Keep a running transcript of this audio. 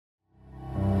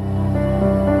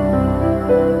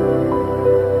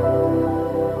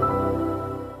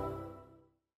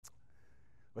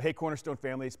Hey, Cornerstone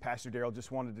family, it's Pastor Darrell.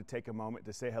 Just wanted to take a moment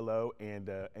to say hello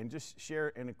and just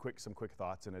share some quick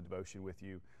thoughts and a devotion with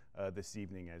you this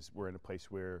evening, as we're in a place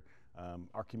where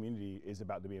our community is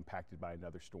about to be impacted by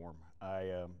another storm.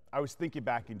 I was thinking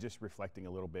back and just reflecting a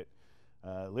little bit.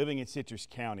 Living in Citrus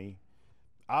County,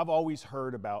 I've always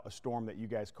heard about a storm that you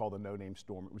guys call the no-name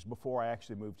storm. It was before I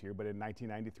actually moved here, but in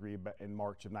 1993, in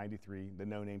March of 93, the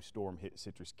no-name storm hit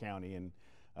Citrus County. And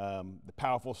the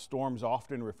powerful storm's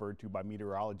often referred to by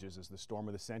meteorologists as the storm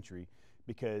of the century,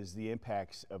 because the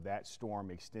impacts of that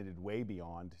storm extended way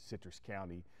beyond Citrus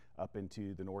County up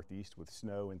into the northeast with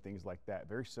snow and things like that,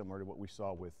 very similar to what we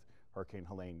saw with Hurricane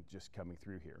Helene just coming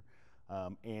through here.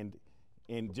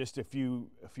 And just a few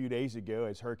days ago,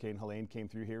 as Hurricane Helene came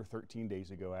through here, 13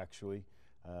 days ago actually,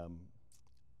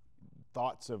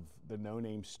 thoughts of the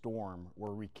no-name storm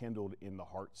were rekindled in the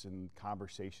hearts and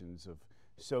conversations of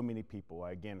so many people.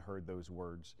 I again heard those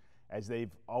words as they've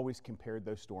always compared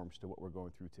those storms to what we're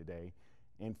going through today.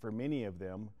 And for many of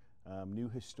them, new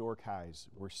historic highs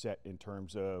were set in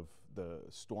terms of the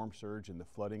storm surge and the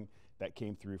flooding that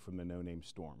came through from the no-name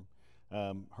storm.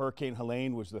 Hurricane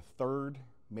Helene was the third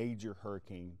major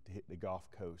hurricane to hit the Gulf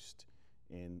Coast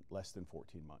in less than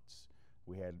 14 months.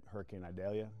 We had Hurricane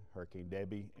Idalia, Hurricane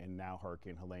Debbie, and now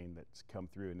Hurricane Helene that's come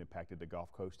through and impacted the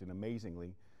Gulf Coast. And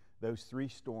amazingly, those three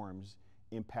storms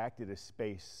impacted a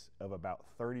space of about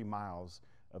 30 miles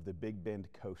of the Big Bend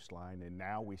coastline. And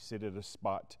now we sit at a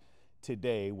spot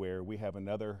today where we have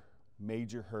another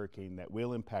major hurricane that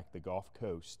will impact the Gulf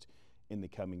Coast in the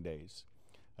coming days.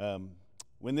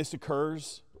 When this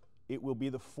occurs, it will be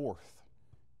the fourth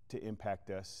to impact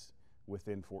us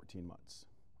within 14 months.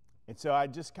 And so I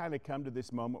just kind of come to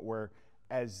this moment where,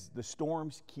 as the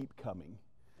storms keep coming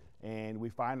and we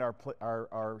find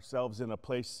ourselves in a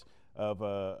place of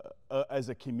as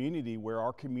a community where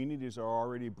our communities are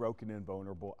already broken and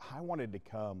vulnerable, I wanted to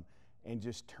come and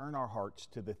just turn our hearts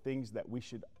to the things that we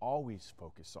should always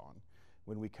focus on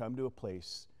when we come to a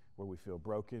place where we feel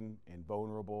broken and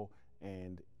vulnerable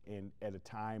and at a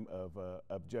time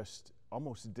of just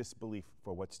almost disbelief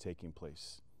for what's taking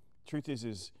place. Truth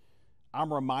is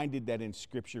I'm reminded that in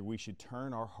Scripture we should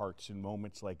turn our hearts in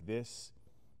moments like this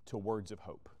to words of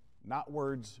hope. Not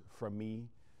words from me,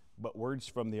 but words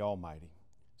from the Almighty.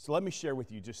 So let me share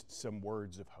with you just some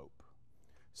words of hope.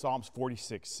 Psalms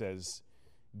 46 says,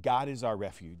 God is our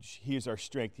refuge. He is our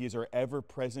strength. He is our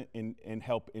ever-present and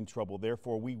help in trouble.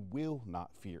 Therefore, we will not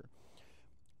fear.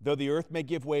 Though the earth may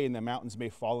give way and the mountains may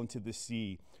fall into the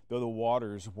sea, though the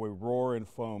waters will roar and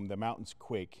foam, the mountains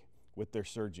quake with their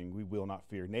surging, we will not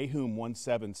fear. Nahum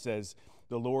 1:7 says,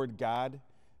 the Lord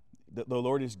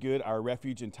is good, our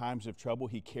refuge in times of trouble.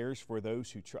 He cares for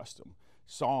those who trust him.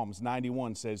 Psalms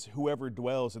 91 says, whoever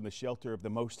dwells in the shelter of the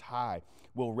Most High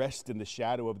will rest in the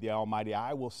shadow of the Almighty.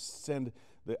 I will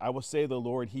say the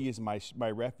Lord, he is my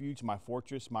refuge, my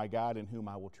fortress, my God, in whom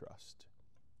I will trust.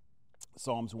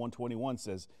 Psalms 121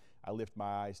 says, I lift my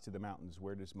eyes to the mountains.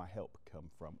 Where does my help come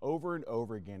from? Over and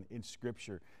over again in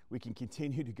Scripture, we can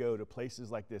continue to go to places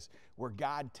like this where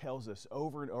God tells us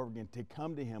over and over again to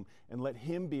come to him and let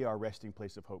him be our resting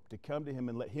place of hope, to come to him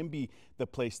and let him be the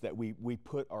place that we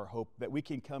put our hope, that we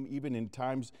can come even in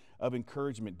times of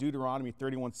encouragement. Deuteronomy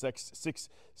 31:6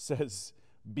 says,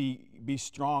 be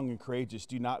strong and courageous.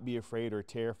 Do not be afraid or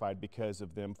terrified because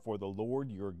of them, for the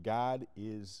Lord your God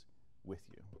is with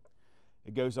you.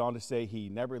 It goes on to say he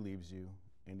never leaves you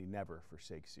and he never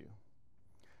forsakes you.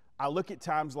 I look at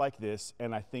times like this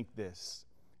and I think this.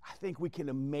 I think we can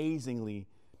amazingly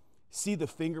see the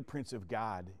fingerprints of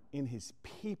God in his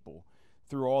people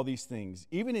through all these things.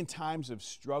 Even in times of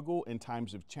struggle, in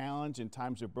times of challenge, in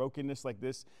times of brokenness like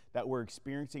this that we're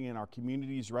experiencing in our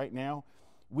communities right now,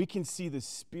 we can see the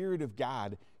Spirit of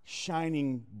God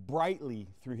shining brightly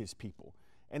through his people.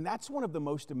 And that's one of the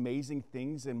most amazing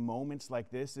things in moments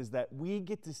like this, is that we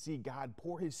get to see God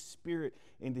pour his Spirit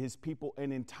into his people.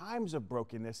 And in times of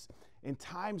brokenness, in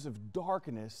times of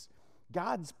darkness,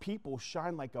 God's people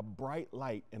shine like a bright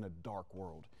light in a dark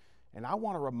world. And I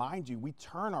want to remind you, we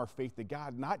turn our faith to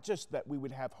God, not just that we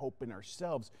would have hope in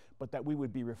ourselves, but that we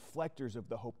would be reflectors of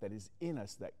the hope that is in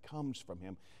us that comes from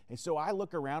him. And so I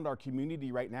look around our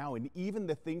community right now, and even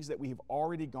the things that we have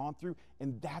already gone through,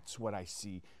 and that's what I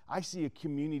see. I see a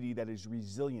community that is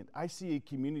resilient. I see a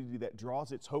community that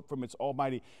draws its hope from its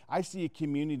Almighty. I see a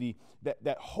community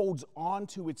that holds on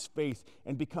to its faith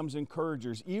and becomes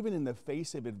encouragers, even in the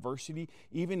face of adversity,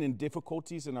 even in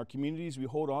difficulties in our communities. We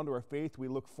hold on to our faith. We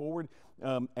look forward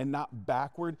and not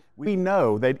backward. We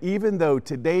know that even though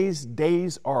today's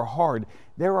days are hard,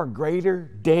 there are greater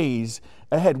days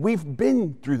ahead. We've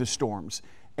been through the storms,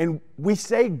 And we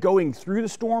say going through the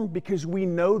storm because we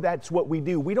know that's what we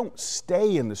do. We don't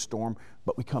stay in the storm,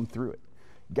 but we come through it.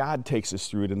 God takes us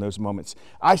through it in those moments.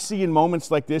 I see in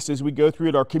moments like this, as we go through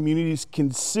it, our communities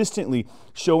consistently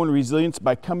showing resilience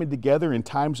by coming together in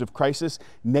times of crisis.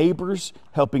 Neighbors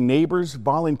helping neighbors,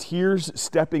 volunteers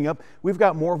stepping up. We've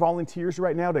got more volunteers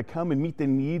right now to come and meet the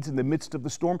needs in the midst of the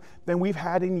storm than we've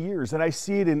had in years. And I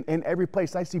see it in every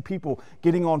place. I see people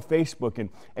getting on Facebook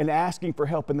and asking for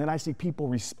help. And then I see people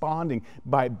responding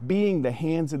by being the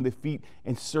hands and the feet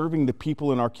and serving the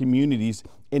people in our communities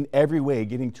in every way,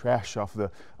 getting trash off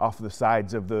the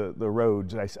sides of the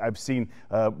roads. I've seen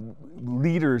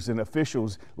leaders and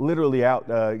officials literally out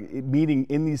meeting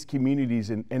in these communities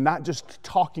and not just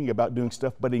talking about doing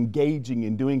stuff, but engaging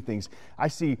in doing things. I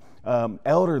see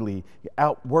elderly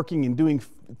out working and doing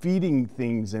feeding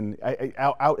things and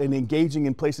out and engaging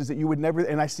in places that you would never,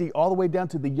 and I see all the way down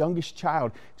to the youngest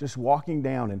child just walking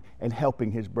down and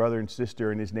helping his brother and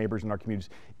sister and his neighbors in our communities.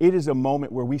 It is a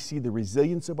moment where we see the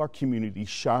resilience of our community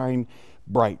shine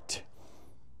bright.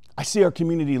 I see our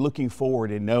community looking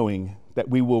forward and knowing that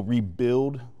we will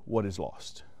rebuild what is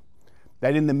lost.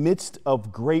 That in the midst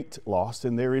of great loss,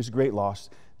 and there is great loss,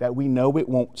 that we know it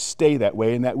won't stay that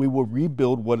way and that we will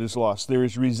rebuild what is lost. There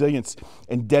is resilience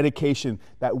and dedication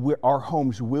that our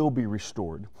homes will be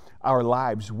restored, our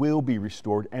lives will be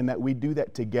restored, and that we do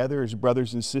that together as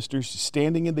brothers and sisters,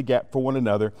 standing in the gap for one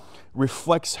another.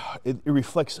 It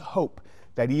reflects hope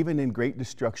that even in great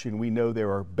destruction, we know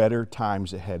there are better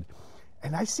times ahead.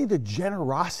 And I see the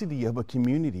generosity of a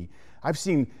community. I've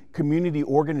seen community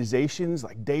organizations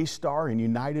like Daystar and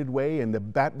United Way and the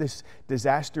Baptist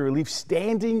Disaster Relief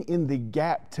standing in the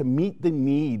gap to meet the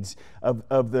needs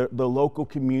of the local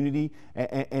community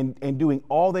and doing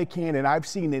all they can. And I've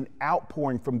seen an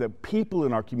outpouring from the people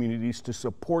in our communities to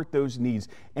support those needs.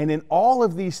 And in all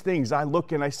of these things, I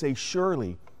look and I say,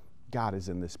 surely God is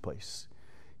in this place.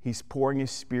 He's pouring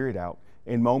His Spirit out.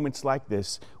 In moments like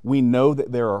this, we know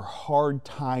that there are hard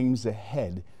times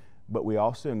ahead, but we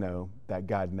also know that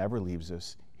God never leaves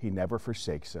us. He never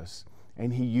forsakes us,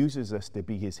 and He uses us to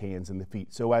be His hands and the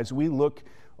feet. So as we look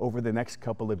over the next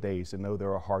couple of days and know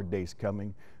there are hard days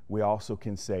coming, we also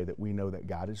can say that we know that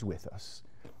God is with us.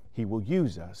 He will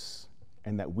use us,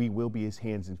 and that we will be His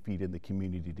hands and feet in the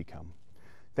community to come.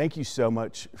 Thank you so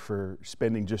much for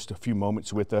spending just a few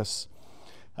moments with us.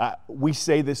 We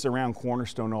say this around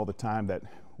Cornerstone all the time, that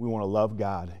we want to love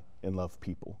God and love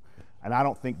people. And I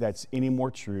don't think that's any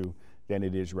more true than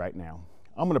it is right now.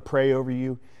 I'm going to pray over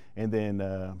you, and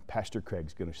then Pastor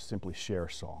Craig's going to simply share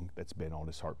a song that's been on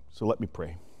his heart. So let me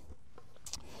pray.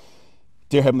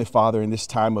 Dear Heavenly Father, in this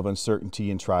time of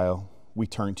uncertainty and trial, we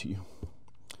turn to you.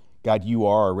 God, you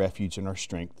are our refuge and our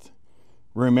strength.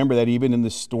 Remember that even in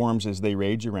the storms as they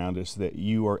rage around us, that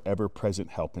you are ever-present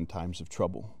help in times of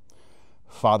trouble.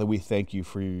 Father, we thank you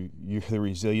for the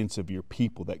resilience of your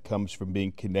people that comes from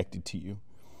being connected to you.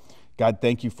 God,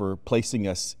 thank you for placing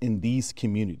us in these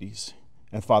communities.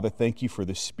 And Father, thank you for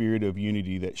the spirit of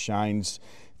unity that shines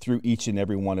through each and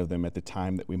every one of them at the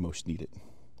time that we most need it.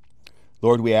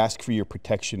 Lord, we ask for your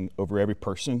protection over every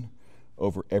person,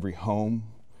 over every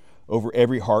home, over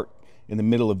every heart in the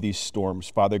middle of these storms.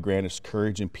 Father, grant us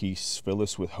courage and peace. Fill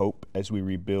us with hope as we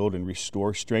rebuild and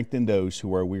restore. Strengthen those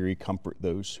who are weary. Comfort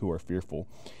those who are fearful.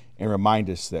 And remind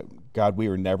us that, God, we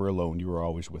are never alone. You are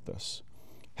always with us.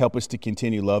 Help us to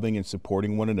continue loving and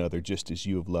supporting one another just as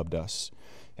you have loved us.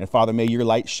 And Father, may your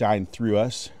light shine through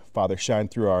us. Father, shine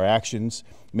through our actions.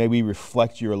 May we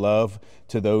reflect your love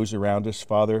to those around us,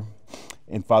 Father.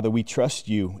 And Father, we trust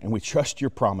you, and we trust your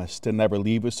promise to never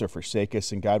leave us or forsake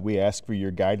us. And God, we ask for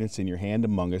your guidance and your hand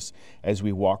among us as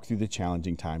we walk through the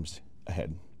challenging times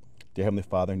ahead. Dear Heavenly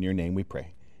Father, in your name we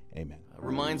pray. Amen. It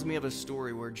reminds me of a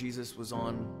story where Jesus was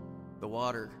on the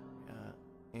water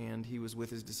and he was with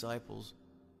his disciples.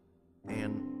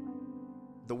 And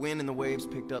the wind and the waves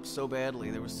picked up so badly,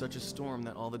 there was such a storm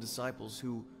that all the disciples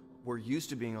who were used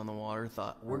to being on the water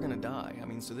thought, we're going to die. I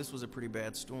mean, so this was a pretty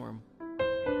bad storm.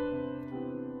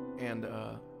 And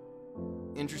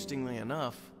interestingly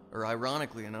enough, or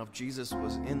ironically enough, Jesus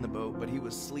was in the boat, but he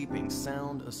was sleeping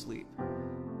sound asleep.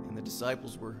 And the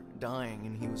disciples were dying,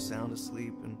 and he was sound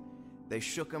asleep. And they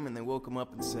shook him, and they woke him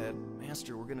up and said,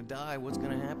 Master, we're going to die. What's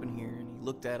going to happen here? And he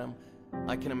looked at him,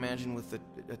 I can imagine with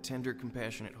a tender,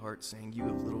 compassionate heart saying, you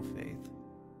have little faith.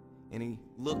 And he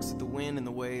looks at the wind and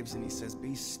the waves, and he says,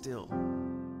 be still.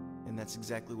 And that's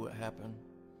exactly what happened.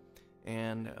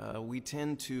 And we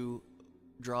tend to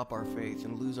drop our faith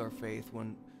and lose our faith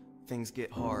when things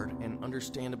get hard, and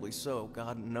understandably so.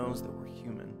 God knows that we're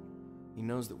human. He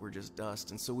knows that we're just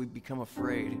dust, and so we become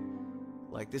afraid.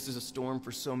 Like, this is a storm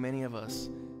for so many of us,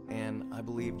 And I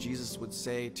believe Jesus would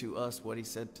say to us what he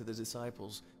said to the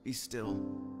disciples, be still.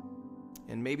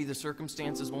 And maybe the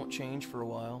circumstances won't change for a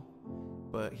while,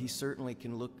 but he certainly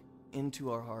can look into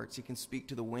our hearts. He can speak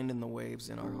to the wind and the waves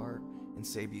in our heart and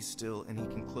say, be still. And he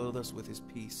can clothe us with his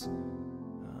peace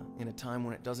in a time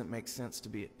when it doesn't make sense to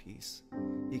be at peace.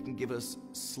 He can give us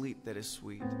sleep that is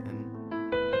sweet.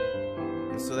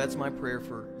 And so that's my prayer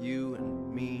for you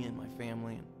and me and my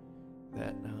family,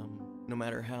 that no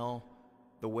matter how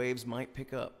the waves might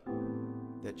pick up,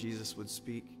 that Jesus would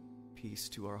speak peace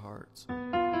to our hearts.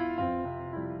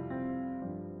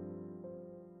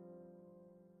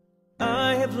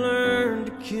 I have learned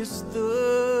to kiss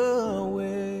the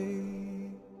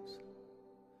waves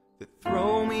that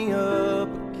throw me up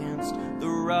against the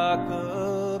rock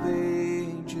of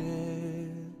ages,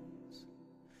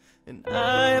 and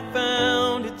I have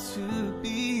found it to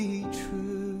be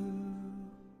true.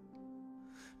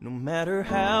 No matter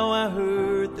how I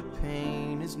hurt, the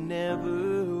pain is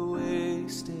never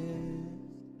wasted.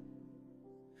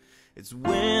 It's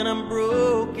when I'm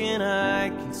broken I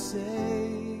can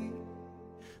say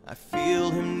I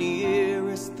feel him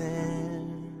nearest then.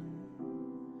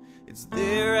 It's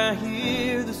there I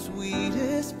hear the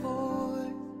sweetest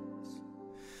voice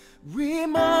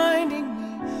reminding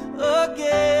me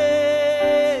again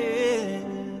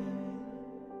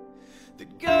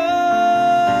that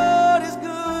God is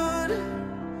good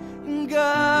and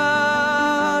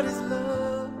God is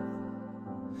love.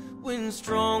 When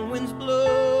strong winds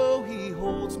blow, he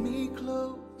holds me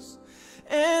close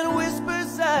and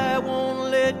whispers, I won't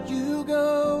let you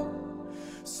go.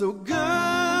 So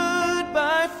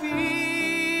goodbye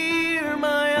fear,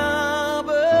 my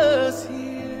Abba's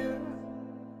here.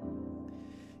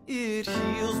 It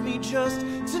heals me just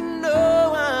to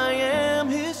know I am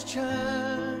his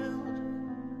child.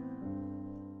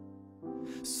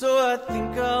 So I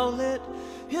think I'll let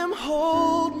him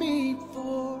hold me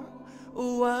for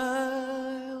a while.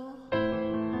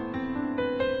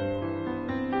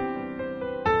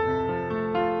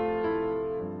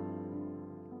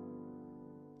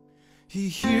 He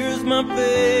hears my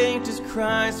faintest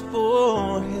cries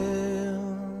for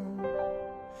help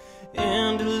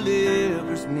and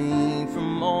delivers me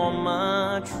from all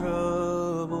my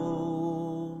troubles.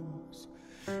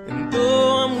 And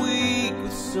though I'm weak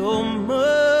with so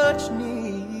much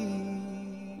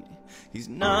need, he's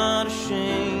not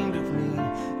ashamed of me,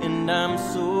 and I'm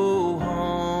so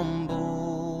humble.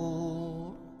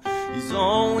 He's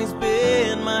always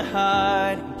been my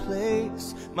hiding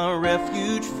place, my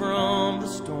refuge from the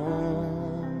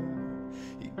storm.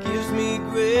 He gives me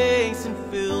grace and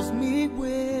fills me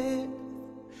with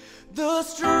the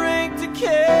strength to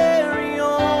carry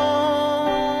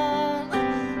on.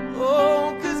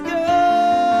 Oh, 'cause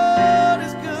God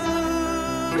is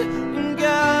good and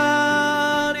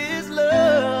God is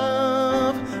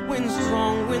love. When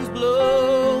strong winds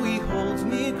blow, he holds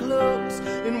me close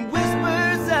and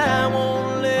whispers, I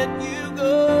won't let you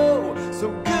go. So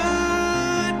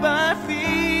goodbye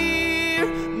fear,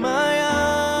 my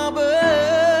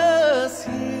Abba's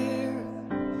here.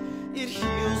 It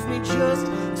heals me just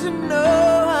to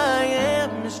know I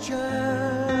am his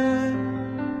child.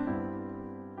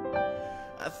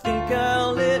 I think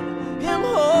I'll let him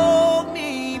hold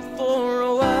me for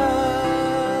a while.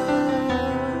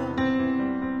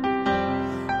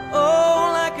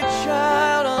 Oh, like a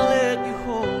child, I'll let you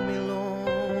hold me long.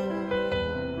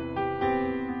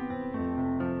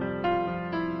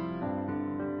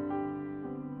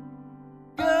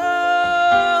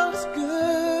 God is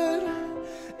good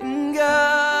and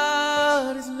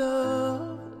God is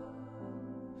love.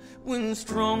 When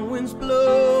strong winds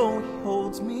blow, he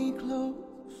holds me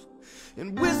close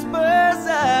and whispers,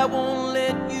 I won't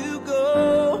let you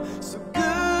go. So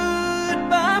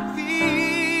goodbye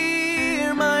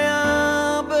fear, my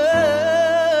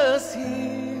Abba's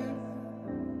here.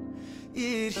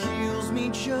 It heals me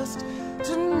just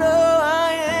to know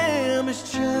I am his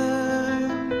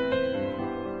child.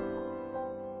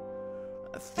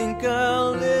 I think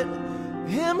I'll let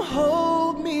him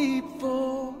hold me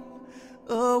for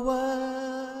a while.